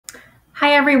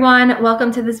Hi everyone,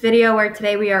 welcome to this video where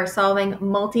today we are solving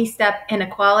multi-step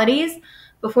inequalities.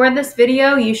 Before this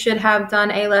video, you should have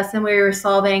done a lesson where you were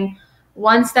solving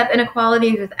one-step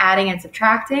inequalities with adding and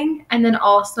subtracting, and then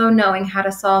also knowing how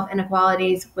to solve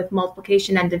inequalities with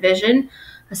multiplication and division,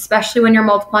 especially when you're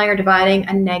multiplying or dividing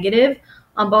a negative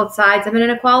on both sides of an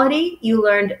inequality. You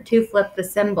learned to flip the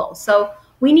symbol. So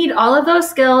we need all of those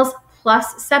skills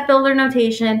plus step builder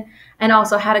notation and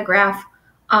also how to graph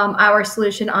our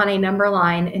solution on a number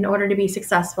line in order to be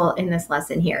successful in this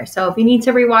lesson here. So if you need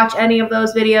to rewatch any of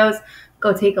those videos,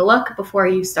 go take a look before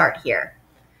you start here.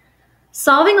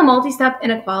 Solving a multi-step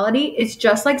inequality is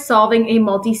just like solving a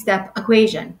multi-step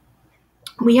equation.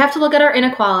 We have to look at our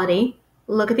inequality,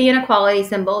 look at the inequality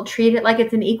symbol, treat it like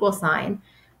it's an equal sign,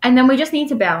 and then we just need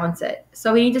to balance it.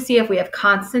 So we need to see if we have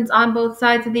constants on both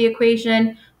sides of the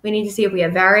equation. We need to see if we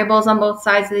have variables on both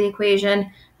sides of the equation,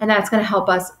 and that's going to help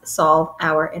us solve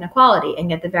our inequality and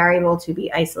get the variable to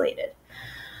be isolated.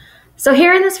 So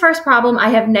here in this first problem, I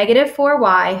have negative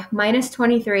 4y minus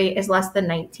 23 is less than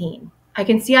 19. I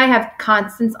can see I have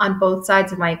constants on both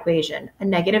sides of my equation, a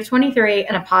negative 23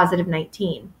 and a positive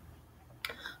 19.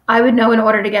 I would know in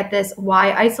order to get this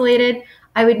y isolated,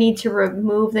 I would need to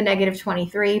remove the negative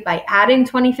 23 by adding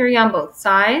 23 on both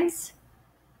sides,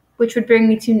 which would bring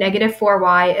me to negative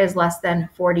 4y is less than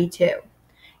 42.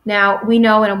 Now, we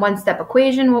know in a one-step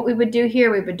equation what we would do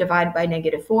here. We would divide by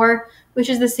negative 4, which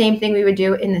is the same thing we would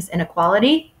do in this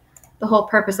inequality. The whole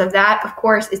purpose of that, of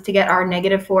course, is to get our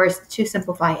negative 4s to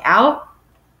simplify out.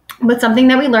 But something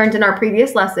that we learned in our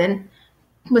previous lesson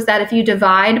was that if you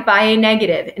divide by a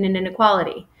negative in an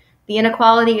inequality, the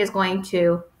inequality is going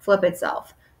to flip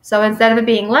itself. So instead of it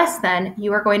being less than,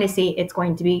 you are going to see it's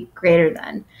going to be greater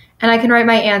than. And I can write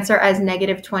my answer as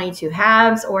negative 22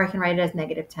 halves, or I can write it as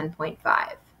negative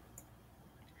 10.5.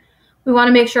 We want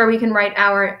to make sure we can write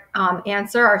our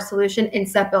answer, our solution, in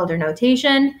step builder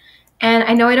notation. And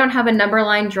I know I don't have a number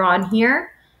line drawn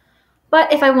here,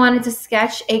 but if I wanted to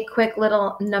sketch a quick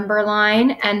little number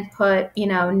line and put,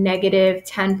 negative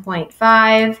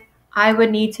 10.5, I would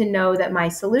need to know that my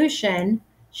solution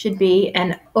should be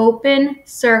an open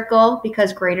circle,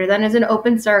 because greater than is an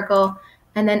open circle,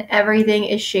 and then everything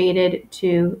is shaded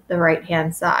to the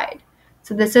right-hand side.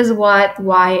 So this is what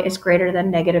y is greater than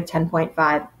negative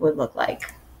 10.5 would look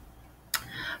like.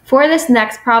 For this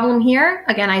next problem here,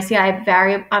 again, I see I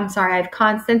have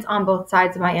constants on both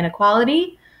sides of my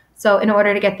inequality. So in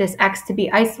order to get this x to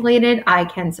be isolated, I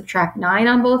can subtract 9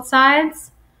 on both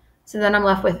sides. So then I'm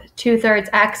left with 2/3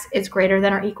 x is greater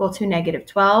than or equal to negative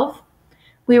 12.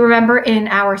 We remember in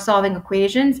our solving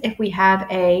equations, if we have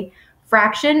a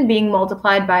fraction being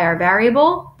multiplied by our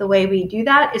variable, the way we do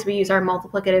that is we use our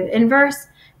multiplicative inverse,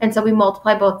 and so we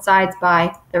multiply both sides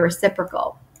by the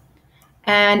reciprocal.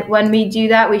 And when we do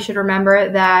that, we should remember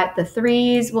that the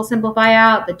 3's will simplify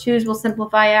out, the 2's will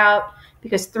simplify out,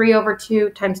 because 3 over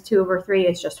 2 times 2 over 3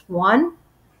 is just 1.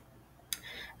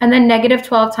 And then negative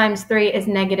 12 times 3 is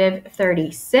negative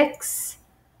 36.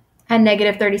 And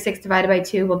negative 36 divided by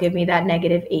 2 will give me that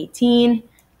negative 18.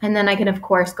 And then I can, of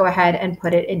course, go ahead and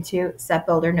put it into step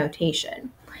builder notation.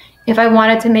 If I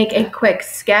wanted to make a quick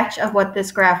sketch of what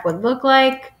this graph would look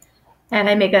like, and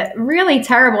I make a really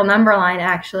terrible number line,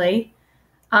 actually,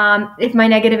 if my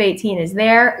negative 18 is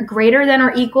there, greater than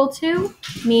or equal to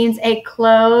means a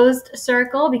closed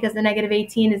circle, because the negative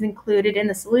 18 is included in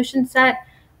the solution set,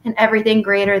 and everything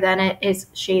greater than it is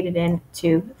shaded in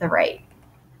to the right.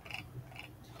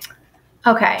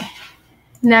 Okay,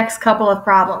 next couple of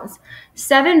problems.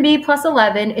 7b plus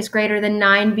 11 is greater than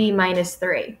 9b minus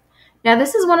 3. Now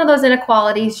this is one of those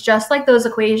inequalities, just like those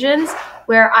equations,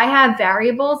 where I have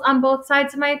variables on both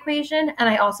sides of my equation and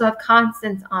I also have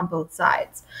constants on both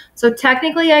sides. So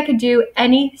technically I could do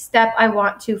any step I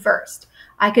want to first.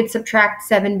 I could subtract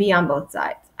 7b on both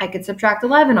sides. I could subtract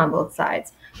 11 on both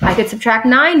sides. I could subtract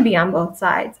 9b on both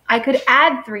sides. I could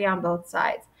add 3 on both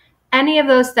sides. Any of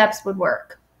those steps would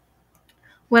work.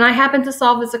 When I happened to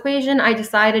solve this equation, I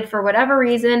decided for whatever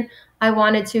reason, I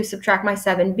wanted to subtract my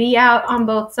 7b out on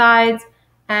both sides,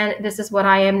 and this is what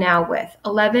I am now with.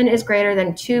 11 is greater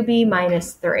than 2b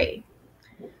minus 3.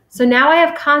 So now I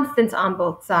have constants on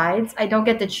both sides. I don't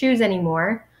get to choose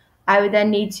anymore. I would then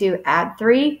need to add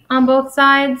 3 on both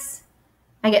sides.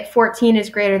 I get 14 is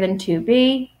greater than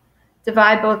 2b.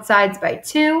 Divide both sides by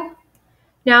 2.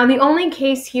 Now, the only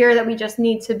case here that we just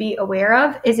need to be aware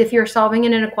of is if you're solving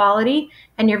an inequality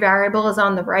and your variable is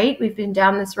on the right. We've been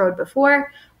down this road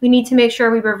before. We need to make sure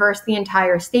we reverse the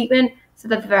entire statement so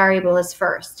that the variable is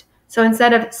first. So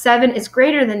instead of 7 is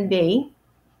greater than b,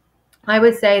 I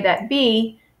would say that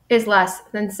b is less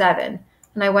than 7.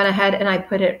 And I went ahead and I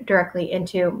put it directly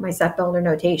into my step builder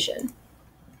notation.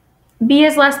 B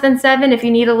is less than 7. If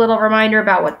you need a little reminder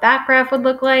about what that graph would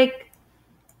look like,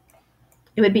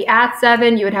 it would be at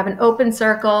 7, you would have an open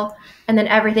circle, and then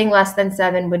everything less than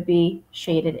 7 would be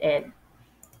shaded in.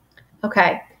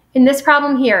 Okay, in this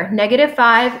problem here,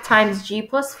 -5 times g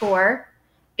plus 4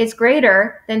 is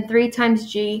greater than 3 times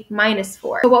g minus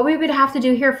 4. So what we would have to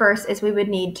do here first is we would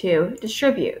need to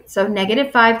distribute. So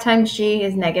 -5 times g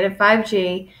is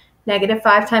 -5g,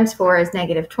 -5 times 4 is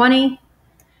 -20,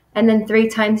 and then 3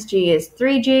 times g is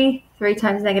 3g, 3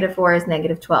 times -4 is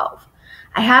 -12.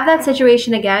 I have that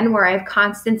situation again where I have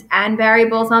constants and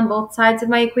variables on both sides of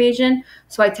my equation,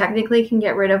 so I technically can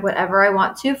get rid of whatever I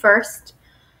want to first.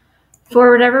 For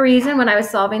whatever reason, when I was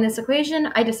solving this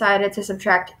equation, I decided to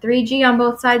subtract 3g on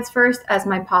both sides first as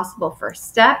my possible first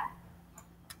step.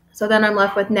 So then I'm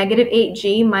left with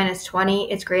 -8g minus 20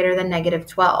 is greater than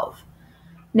 -12.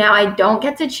 Now I don't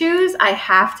get to choose. I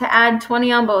have to add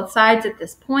 20 on both sides at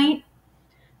this point.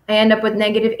 I end up with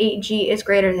 -8g is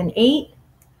greater than 8.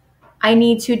 I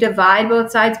need to divide both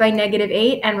sides by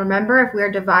 -8. And remember, if we are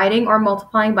dividing or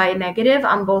multiplying by a negative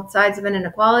on both sides of an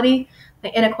inequality,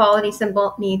 the inequality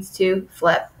symbol needs to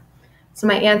flip. So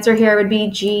my answer here would be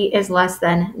g is less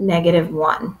than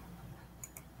 -1.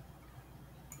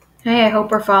 Okay, I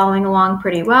hope we're following along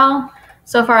pretty well.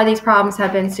 So far, these problems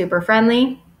have been super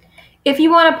friendly. If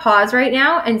you want to pause right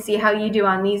now and see how you do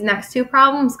on these next two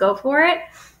problems, go for it.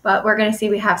 But we're going to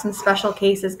see we have some special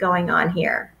cases going on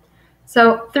here.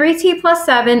 So 3t plus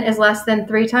 7 is less than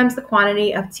 3 times the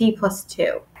quantity of t plus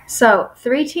 2. So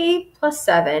 3t plus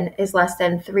 7 is less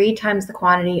than 3 times the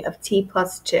quantity of t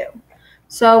plus 2.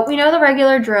 So we know the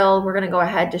regular drill. We're going to go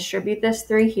ahead and distribute this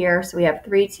 3 here. So we have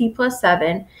 3t plus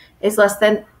 7 is less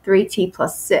than 3t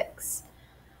plus 6.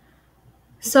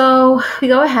 So we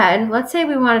go ahead. Let's say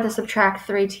we wanted to subtract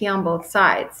 3t on both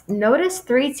sides. Notice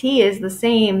 3t is the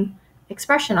same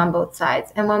expression on both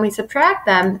sides, and when we subtract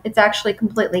them, it's actually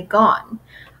completely gone.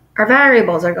 Our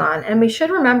variables are gone, and we should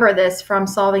remember this from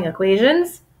solving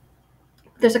equations.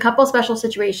 There's a couple special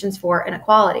situations for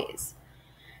inequalities.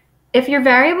 If your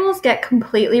variables get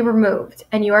completely removed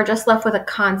and you are just left with a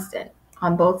constant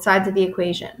on both sides of the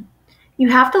equation, you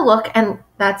have to look at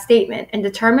that statement and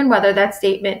determine whether that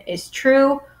statement is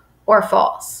true or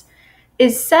false.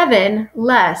 Is 7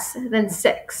 less than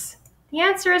 6? The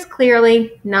answer is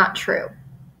clearly not true.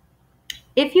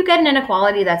 If you get an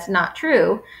inequality that's not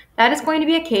true, that is going to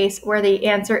be a case where the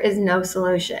answer is no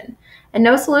solution. And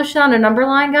no solution on a number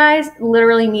line, guys,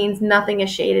 literally means nothing is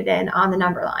shaded in on the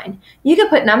number line. You can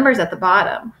put numbers at the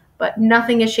bottom, but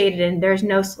nothing is shaded in. There's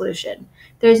no solution.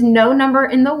 There's no number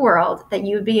in the world that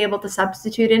you would be able to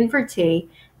substitute in for t,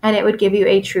 and it would give you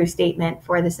a true statement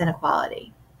for this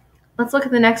inequality. Let's look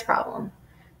at the next problem.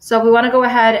 So we want to go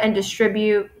ahead and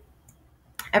distribute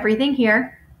everything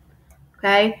here,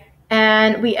 okay?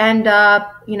 And we end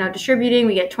up, distributing.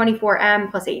 We get 24m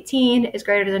plus 18 is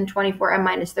greater than 24m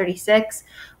minus 36.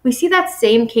 We see that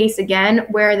same case again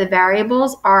where the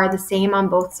variables are the same on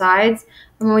both sides.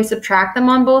 And when we subtract them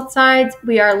on both sides,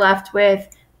 we are left with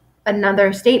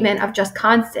another statement of just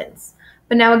constants.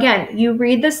 But now again, you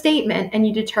read the statement and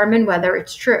you determine whether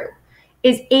it's true.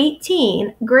 Is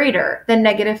 18 greater than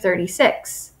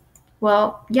 -36?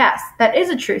 Well, yes, that is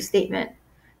a true statement.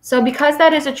 So because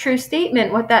that is a true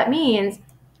statement, what that means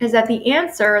is that the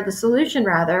answer, the solution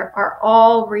rather, are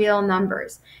all real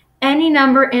numbers. Any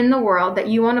number in the world that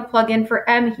you want to plug in for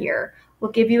m here will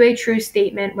give you a true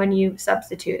statement when you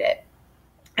substitute it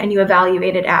and you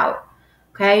evaluate it out.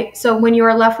 Okay, so when you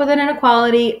are left with an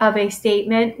inequality of a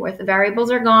statement where the variables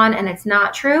are gone and it's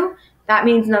not true, that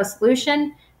means no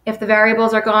solution. If the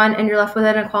variables are gone and you're left with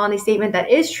an inequality statement that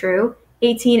is true,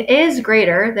 18 is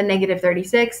greater than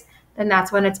 -36, then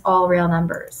that's when it's all real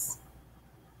numbers.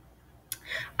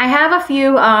 I have a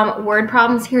few word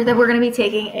problems here that we're going to be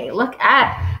taking a look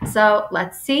at. So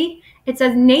let's see. It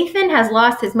says Nathan has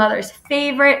lost his mother's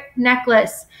favorite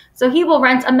necklace. So he will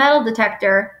rent a metal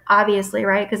detector, obviously,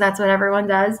 right? Because that's what everyone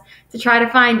does, to try to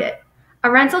find it.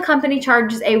 A rental company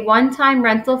charges a one-time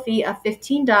rental fee of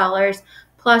 $15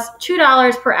 plus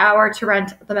 $2 per hour to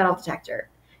rent the metal detector.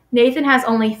 Nathan has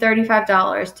only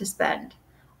 $35 to spend.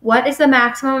 What is the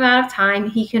maximum amount of time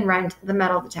he can rent the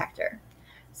metal detector?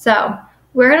 So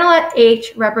we're going to let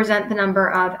H represent the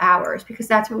number of hours because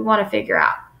that's what we want to figure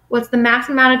out. What's the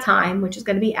maximum amount of time, which is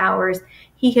going to be hours,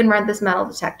 he can rent this metal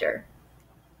detector?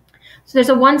 So there's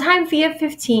a one-time fee of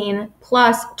 $15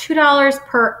 plus $2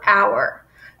 per hour.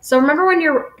 So remember when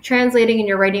you're translating and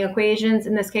you're writing equations,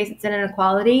 in this case it's an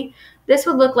inequality, this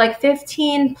would look like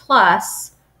 15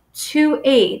 plus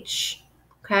 2h,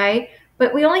 okay?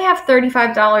 But we only have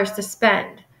 $35 to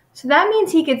spend. So that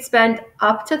means he could spend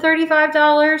up to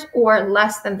 $35 or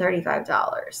less than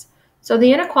 $35. So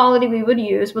the inequality we would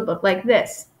use would look like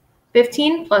this.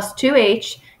 15 plus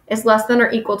 2h is less than or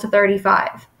equal to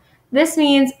 35. This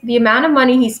means the amount of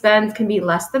money he spends can be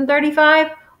less than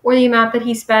 35, or the amount that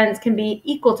he spends can be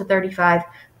equal to 35,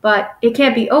 but it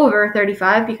can't be over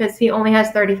 35 because he only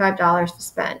has $35 to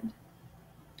spend.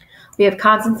 We have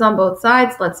constants on both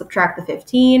sides. Let's subtract the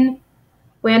 15.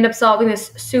 We end up solving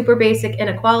this super basic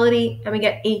inequality, and we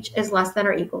get h is less than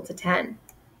or equal to 10.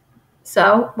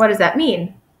 So what does that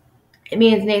mean? It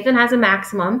means Nathan has a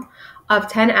maximum of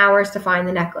 10 hours to find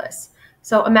the necklace.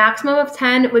 So a maximum of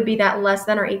 10 would be that less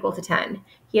than or equal to 10.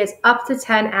 He has up to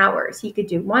 10 hours. He could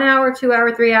do 1 hour, 2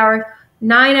 hours, 3 hours,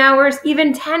 9 hours,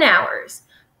 even 10 hours.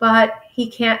 But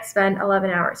he can't spend 11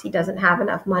 hours. He doesn't have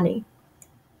enough money.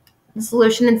 The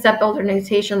solution in step builder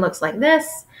notation looks like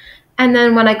this. And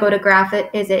then when I go to graph it,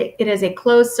 it is a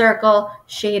closed circle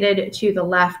shaded to the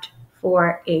left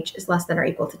for h is less than or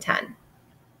equal to 10.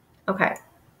 Okay,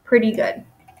 pretty good.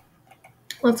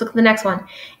 Let's look at the next one.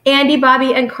 Andy,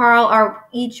 Bobby, and Carl are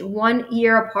each 1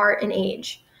 year apart in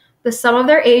age. The sum of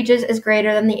their ages is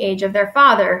greater than the age of their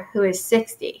father, who is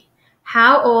 60.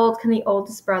 How old can the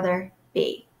oldest brother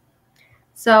be?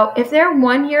 So if they're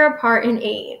 1 year apart in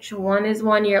age, one is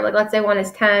 1 year, like let's say one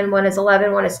is 10, one is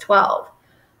 11, one is 12.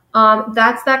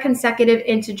 That's that consecutive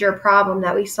integer problem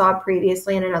that we saw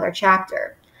previously in another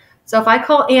chapter. So if I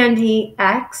call Andy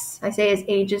X, I say his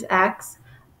age is X,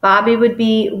 Bobby would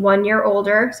be 1 year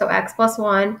older, so X plus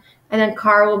 1, and then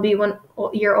Carl will be 1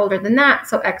 year older than that,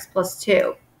 so X plus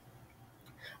 2.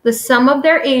 The sum of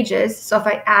their ages, so if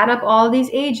I add up all these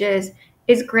ages,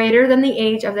 is greater than the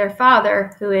age of their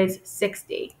father, who is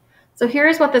 60. So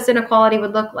here's what this inequality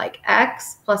would look like.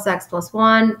 X plus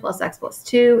 1 plus X plus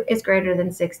 2 is greater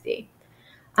than 60.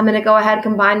 I'm going to go ahead and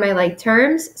combine my like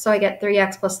terms, so I get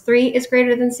 3x plus 3 is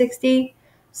greater than 60.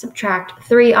 Subtract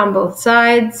 3 on both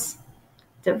sides.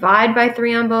 Divide by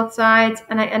 3 on both sides,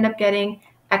 and I end up getting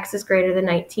x is greater than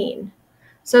 19.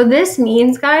 So this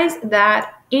means, guys,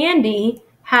 that Andy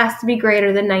has to be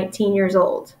greater than 19 years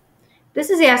old. This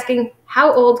is asking,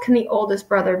 how old can the oldest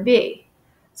brother be?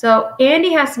 So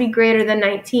Andy has to be greater than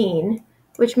 19,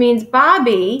 which means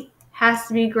Bobby has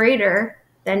to be greater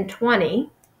than 20.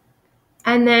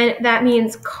 And then that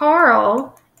means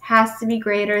Carl has to be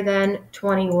greater than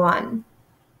 21.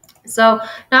 So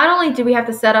not only do we have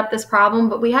to set up this problem,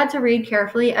 but we had to read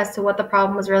carefully as to what the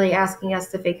problem was really asking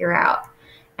us to figure out.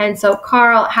 And so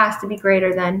Carl has to be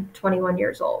greater than 21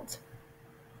 years old.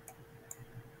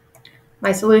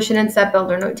 My solution in step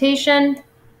builder notation,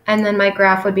 and then my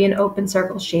graph would be an open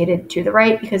circle shaded to the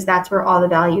right because that's where all the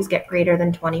values get greater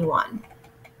than 21.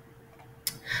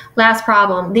 Last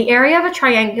problem. The area of a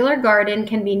triangular garden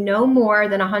can be no more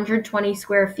than 120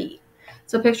 square feet.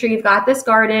 So picture you've got this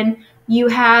garden. You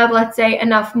have, let's say,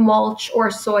 enough mulch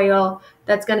or soil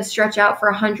that's going to stretch out for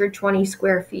 120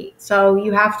 square feet. So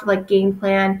you have to game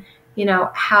plan,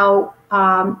 how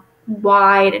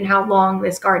wide and how long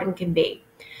this garden can be.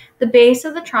 The base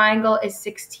of the triangle is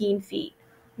 16 feet.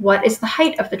 What is the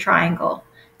height of the triangle?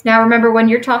 Now remember, when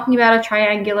you're talking about a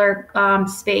triangular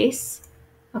space,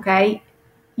 okay,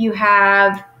 you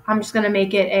have, I'm just going to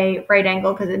make it a right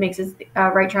angle because it makes it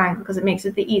right triangle because it makes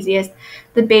it the easiest.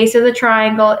 The base of the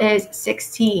triangle is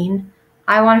 16.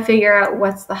 I want to figure out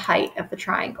what's the height of the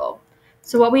triangle.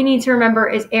 So what we need to remember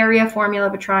is area formula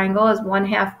of a triangle is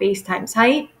 1/2 base times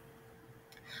height.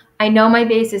 I know my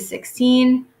base is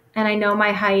 16 and I know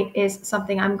my height is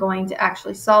something I'm going to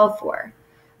actually solve for.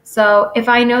 So if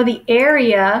I know the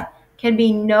area can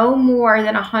be no more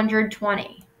than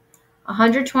 120.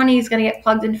 120 is going to get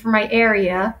plugged in for my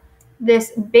area.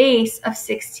 This base of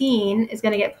 16 is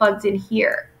going to get plugged in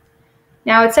here.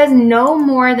 Now it says no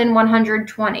more than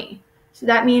 120. So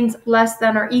that means less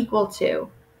than or equal to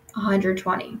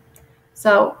 120.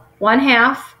 So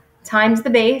 1/2 times the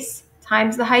base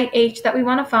times the height h that we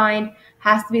want to find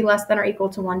has to be less than or equal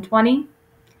to 120.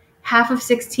 Half of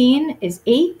 16 is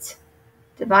 8.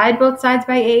 Divide both sides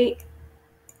by 8.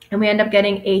 And we end up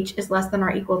getting h is less than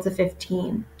or equal to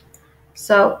 15.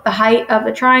 So the height of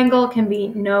the triangle can be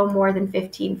no more than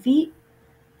 15 feet.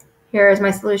 Here is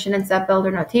my solution in step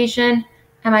builder notation,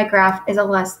 and my graph is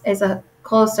a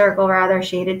closed circle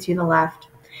shaded to the left.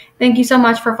 Thank you so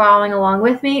much for following along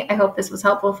with me. I hope this was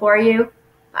helpful for you.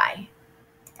 Bye.